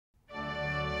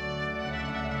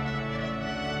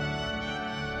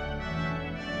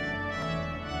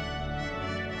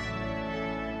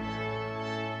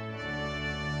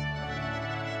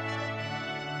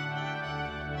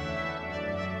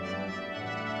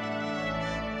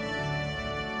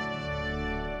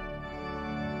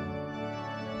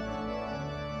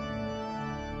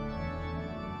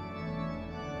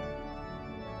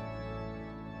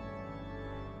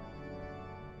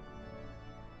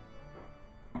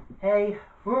Hey,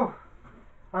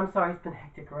 I'm sorry it's been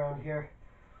hectic around here.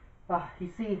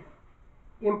 You see,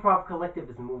 Improv Collective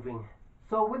is moving,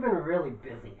 so we've been really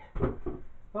busy.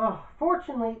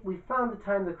 Fortunately, we found the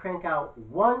time to crank out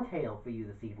one tale for you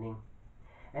this evening.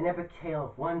 An epic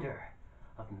tale of wonder,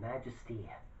 of majesty,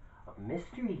 of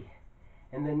mystery.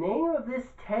 And the name of this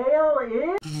tale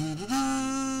is...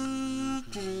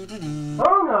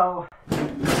 Oh no!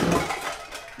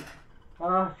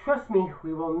 Trust me,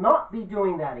 we will not be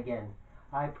doing that again.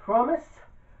 I promise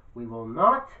we will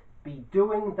not be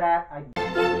doing that again.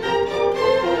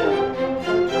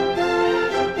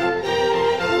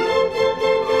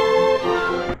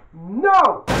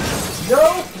 No!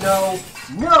 No, no,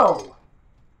 no!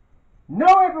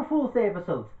 No April Fool's Day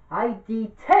episodes. I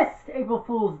detest April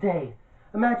Fool's Day.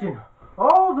 Imagine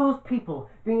all those people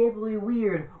being able to be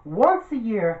weird once a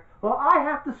year while I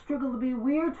have to struggle to be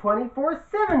weird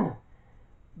 24/7.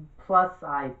 Plus,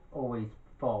 I always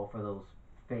fall for those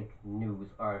fake news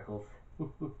articles.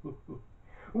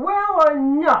 Well,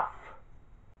 enough!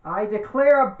 I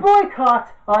declare a boycott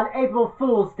on April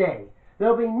Fool's Day.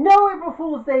 There'll be no April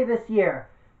Fool's Day this year.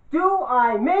 Do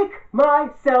I make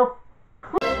myself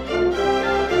clear?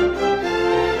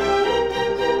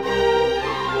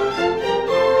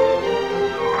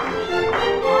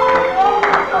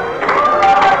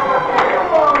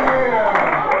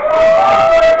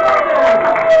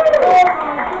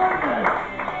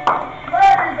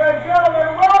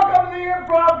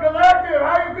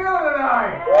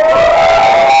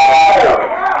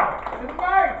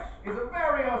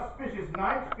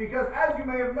 Because as you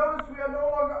may have noticed, we are no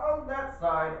longer on that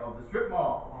side of the strip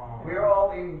mall. We're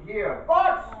all in here.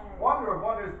 But, wonder of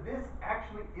wonders, this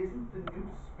actually isn't the new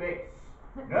space.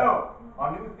 No,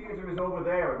 our new theater is over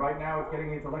there, and right now it's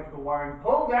getting its electrical wiring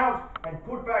pulled out and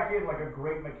put back in like a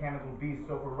great mechanical beast.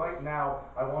 So for right now,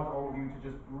 I want all of you to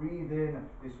just breathe in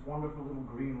this wonderful little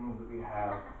green room that we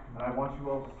have. And I want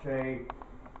you all to say,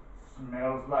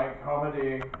 smells like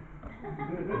comedy.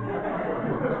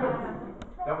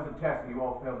 That was a test, and you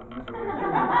all failed it miserably.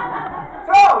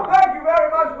 So, thank you very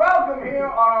much. Welcome here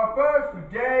on our first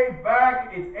day back.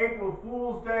 It's April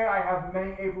Fool's Day. I have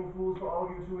many April Fools for all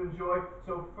of you to enjoy.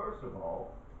 So, first of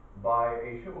all, by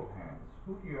a show of hands,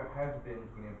 who here has been to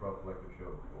an Improv Collective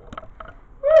show before?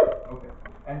 Woo! Okay.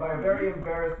 And by a very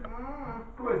embarrassed,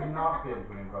 who has not been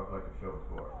to an Improv Collective show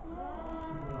before?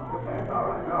 Okay, all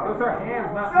right. Those are hands,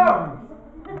 not so,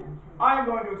 I am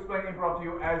going to explain improv to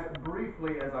you as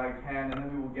briefly as I can, and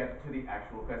then we will get to the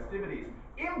actual festivities.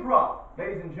 Improv,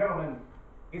 ladies and gentlemen,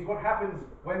 is what happens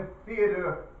when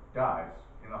theater dies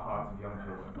in the hearts of young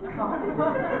children.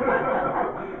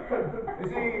 You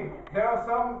see, there are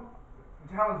some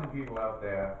talented people out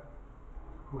there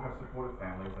who have supportive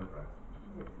families and friends,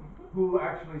 who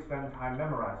actually spend time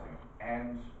memorizing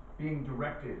and being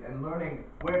directed and learning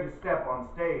where to step on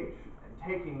stage,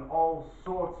 taking all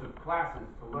sorts of classes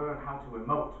to learn how to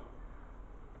emote.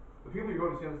 The people you're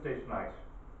going to see on the stage tonight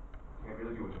can't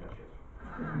really do any of that shit.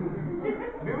 The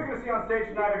people you're going to see on stage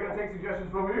tonight are going to take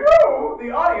suggestions from you, the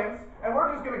audience, and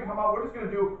we're just going to come out, we're just going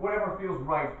to do whatever feels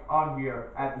right on here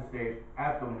at the stage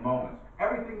at the moment.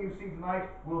 Everything you see tonight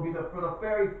will be for the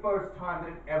very first time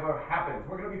that it ever happens.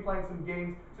 We're going to be playing some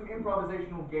games, some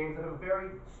improvisational games that have a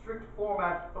very strict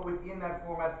format, but within that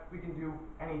format, we can do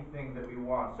anything that we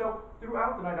want. So,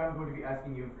 throughout the night, I'm going to be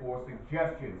asking you for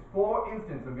suggestions. For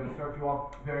instance, I'm going to start you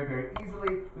off very, very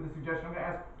easily with a suggestion. I'm going to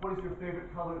ask, what is your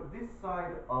favorite color this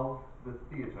side of the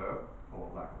theater? For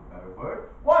lack of a better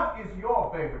word. What is your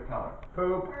favorite color?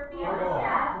 Poop. Okay,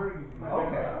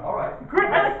 alright.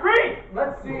 That's great!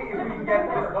 Let's see if we can get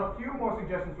a few more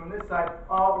suggestions from this side.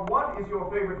 What is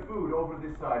your favorite food over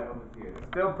this side of the theater?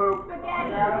 Still poop.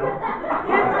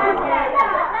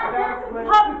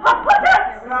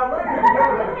 Now, ladies and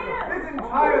gentlemen, this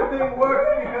entire thing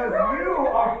works because you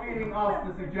are feeding us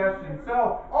the suggestions.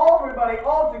 So, everybody,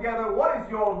 all together, what is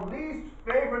your least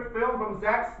favorite film from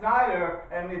Zack Snyder?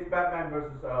 And it's Batman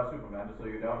versus Superman, just so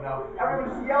you know. Now, everyone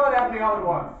just yell it at me all at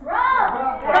once.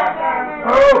 Batman!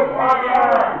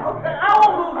 Okay.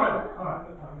 Owl movie! Alright.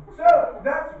 So,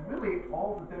 that's really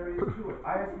all that there is to it. I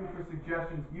ask you for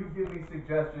suggestions, you give me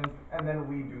suggestions, and then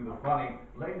we do the funny.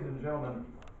 Ladies and gentlemen,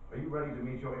 are you ready to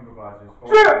meet your improvisers?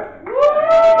 Sure!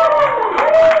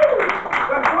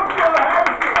 Then put your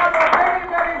hands together many,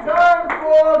 many times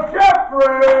for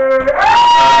Jeffrey! Yeah!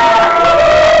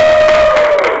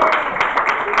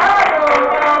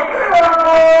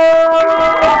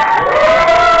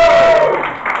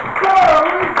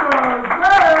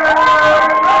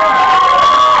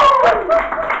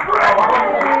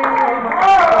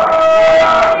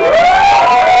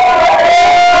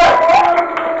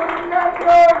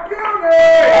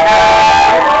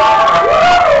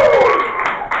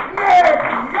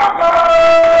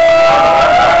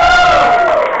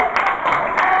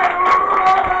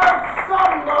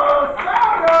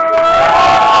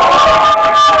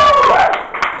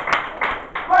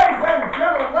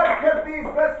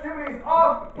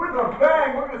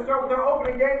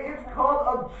 game. It's called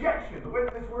objection. The way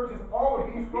that this works is all of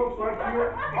these folks right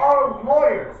here are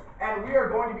lawyers, and we are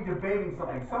going to be debating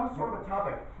something, some sort of a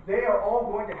topic. They are all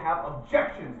going to have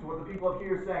objections to what the people up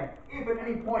here are saying. If at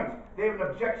any point they have an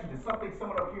objection to something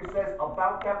someone up here says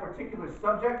about that particular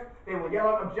subject, they will yell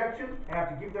out objection and have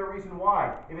to give their reason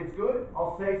why. If it's good,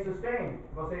 I'll say sustained.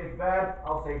 If I'll say it's bad,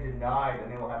 I'll say denied,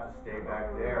 and they will have to stay back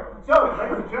there. So,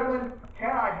 ladies and gentlemen, can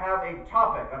I have a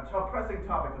topic, a pressing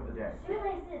topic of the day?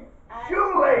 Shoelaces.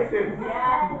 Shoelaces!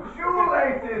 Yes.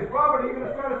 Shoelaces! Robert, are you going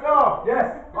to start us off?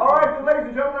 Yes. All right, then, ladies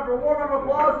and gentlemen, after a warm round of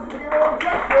applause, this is the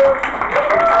objection.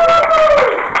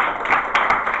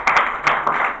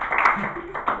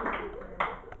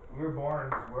 We were born in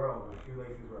this world where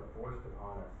shoelaces were forced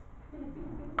upon us.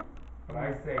 But I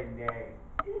say nay.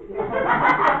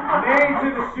 Nay to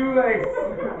the shoelace.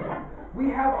 We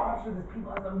have options as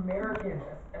people, as Americans,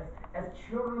 as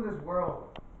children of this world.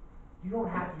 You don't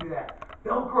have to do that.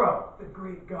 Velcro, the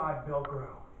great god Velcro.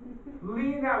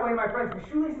 Lean that way, my friends, because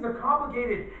shoelaces are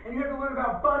complicated, and you have to learn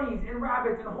about bunnies and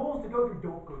rabbits and holes to go through.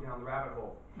 Don't go down the rabbit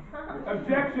hole.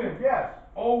 Objection. Yes.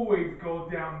 Always go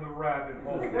down the rabbit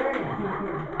hole.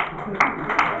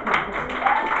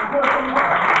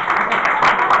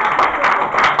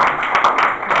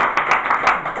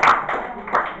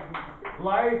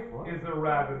 Life is a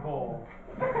rabbit hole.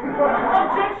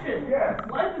 Objection! Yes.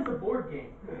 Life is a board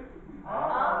game.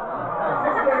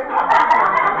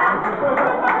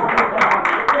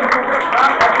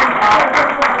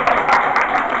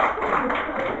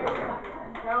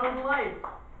 Now in life,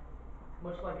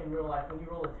 much like in real life, when you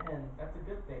roll a 10, that's a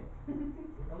good thing.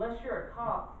 Unless you're a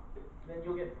cop, then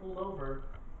you'll get pulled over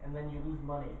and then you lose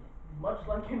money. Much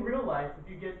like in real life, if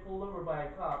you get pulled over by a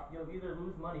cop, you'll either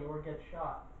lose money or get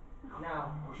shot.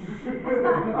 Now,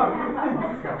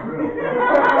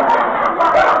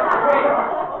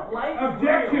 life is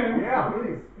Objection! real. Yeah,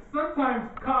 please. Sometimes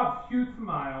cops shoot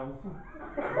smiles.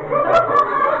 Since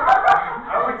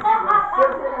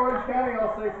we're in Orange County,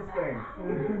 I'll say sustained.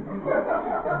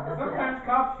 Sometimes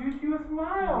cops shoot you a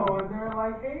smile and they're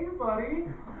like, hey buddy.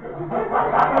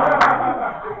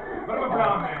 But I'm a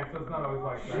brown man, so it's not always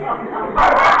like that.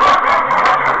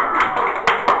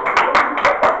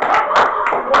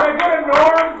 When I go to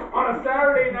Norm's on a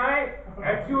Saturday night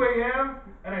at 2 a.m.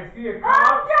 and I see a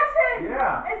cop. Objection!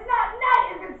 Yeah. It's not night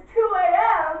if it's 2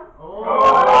 a.m.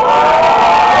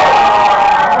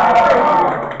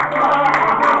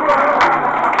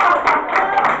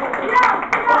 Yeah,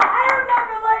 I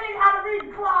remember learning how to read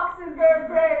clocks in third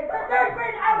grade. In third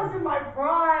grade, I was in my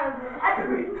prime. I could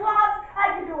read clocks,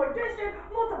 I could do addition,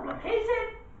 multiplication,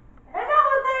 and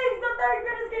other things the third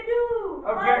graders can do.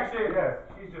 Objection! Yes.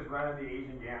 She's just running the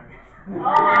Asian gambit. No,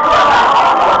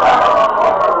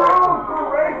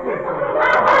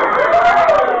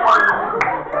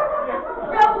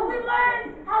 but we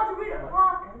learned how to read a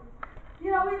clock. You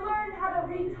know, we learned how to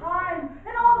read time.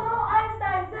 And although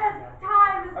Einstein says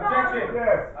time is not... Objection!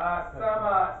 Yes.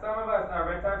 Some of us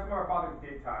read time, some of our fathers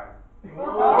did time.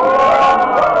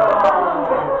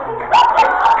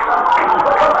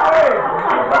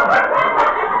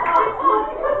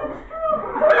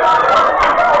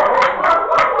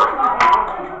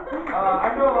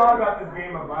 I know a lot about this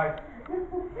game of life.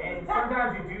 And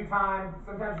sometimes you do time,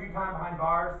 sometimes you do time behind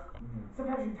bars,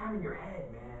 sometimes you do time in your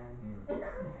head, man. And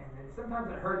then sometimes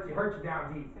it hurts you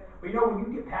down deep. But you know, when you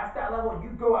get past that level and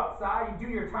you go outside, you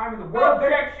do your time in the world.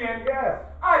 Objection! Yes.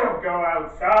 I don't go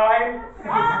outside.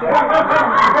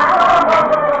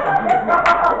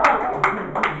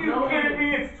 You kidding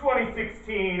me? It's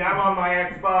 2016. I'm on my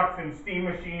Xbox and Steam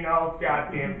machine all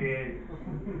goddamn day.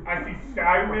 I see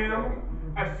Skyrim.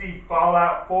 I see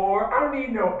Fallout 4. I don't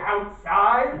need no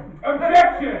outside.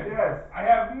 Objection! Yes. I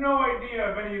have no idea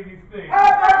of any of these things.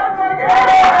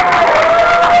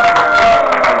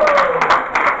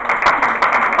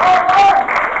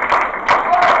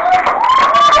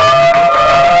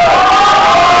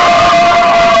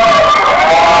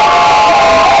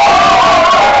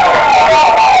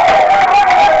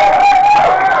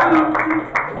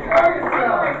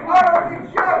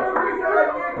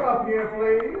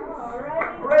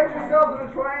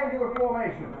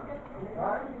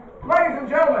 Ladies and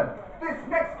gentlemen, this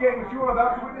next game that you are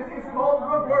about to witness is called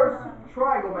Reverse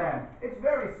Triangle Man. It's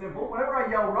very simple. Whenever I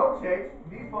yell rotate,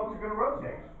 these folks are going to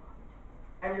rotate.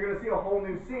 And you're going to see a whole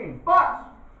new scene. But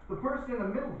the person in the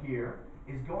middle here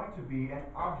is going to be an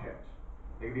object.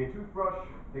 They could be a toothbrush,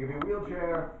 they could be a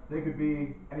wheelchair, they could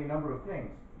be any number of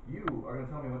things. You are going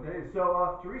to tell me what that is.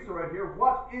 So, Teresa right here,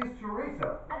 what is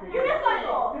Teresa?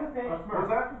 Unicycle. What's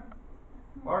that?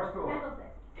 Mark's cool. Candlestick.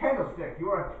 Candlestick.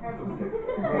 You are a candlestick.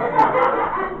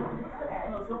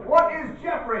 What is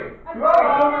Jeffrey?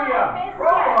 Accordion.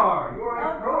 From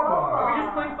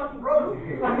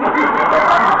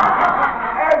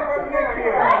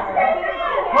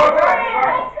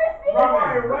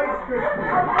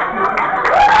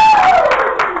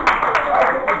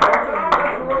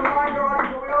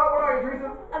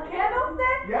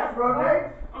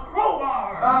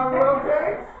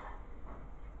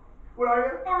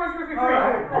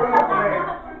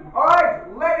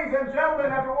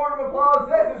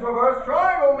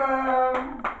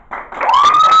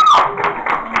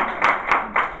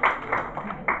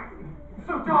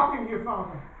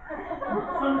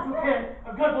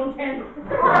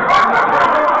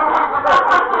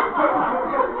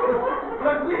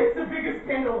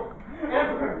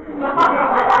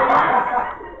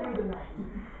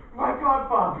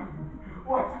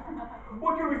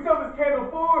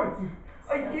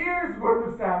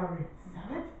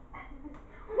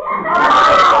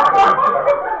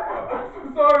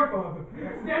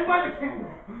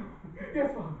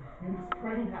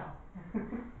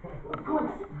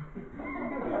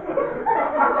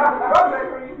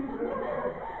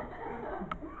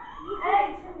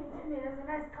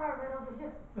nice car right over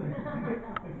here. He's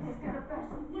gonna bash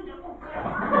the window. Oh, God.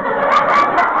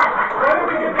 Why did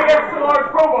we get the extra large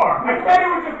crowbar? I said it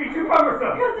would just be too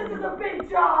cumbersome. Because this is a big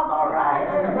job, alright?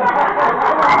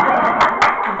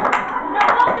 Now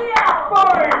help me out.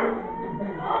 Fine.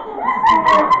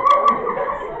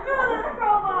 Screw this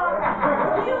crowbar.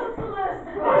 Useless.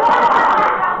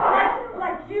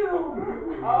 like you.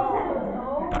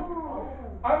 Oh.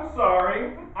 I'm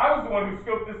sorry. I was the one who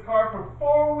scoped this car for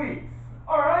 4 weeks.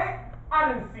 Alright?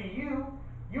 I didn't see you.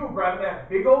 You were grabbing that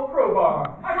big old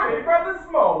crowbar. I said to grab the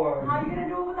small one. How are you gonna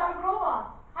do it without a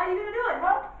crowbar? How are you gonna do it,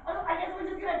 huh? I guess we're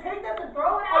just gonna take this and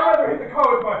throw it I'd out? rather hit the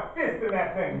car with my fist than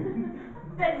that thing.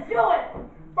 Then do it!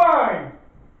 Fine.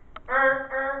 Oh,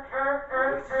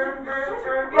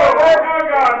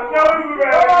 God. No, this is a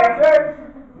bad idea.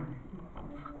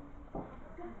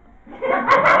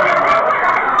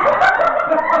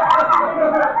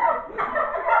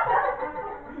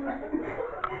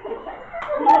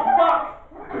 What the fuck?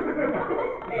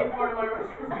 Ain't part of my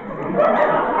rescue.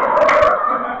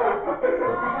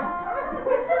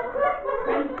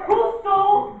 And who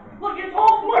stole? Look, it's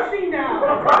all mushy now.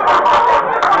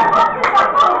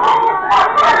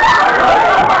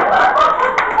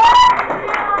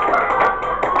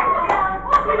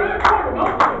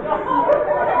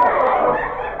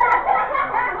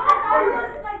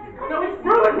 No, it's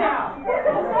ruined now.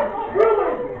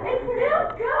 Ruined. It's still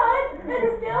good!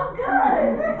 It's still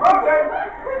good!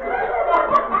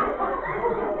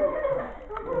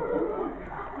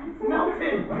 It's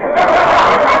melted.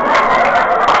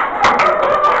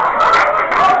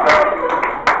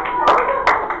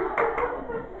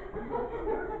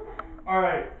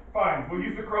 Alright, fine. We'll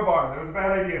use the crowbar. That was a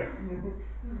bad idea.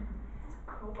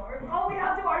 Crowbar is all we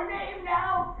have to our name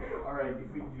now! Alright,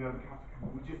 if we, we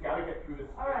just gotta get through this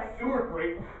Alright. sewer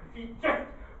grate. Just,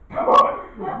 come on!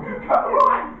 Come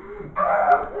on!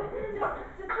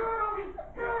 Just throw it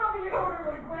over your shoulder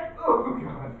really quick. Oh,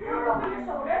 God. Throw it over your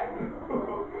shoulder.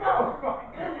 Oh, my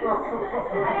goodness.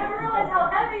 I never realized how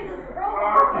heavy this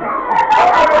crowbar is.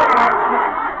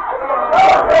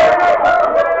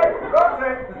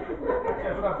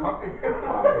 That's what I'm talking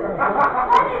about.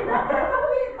 Honey, that's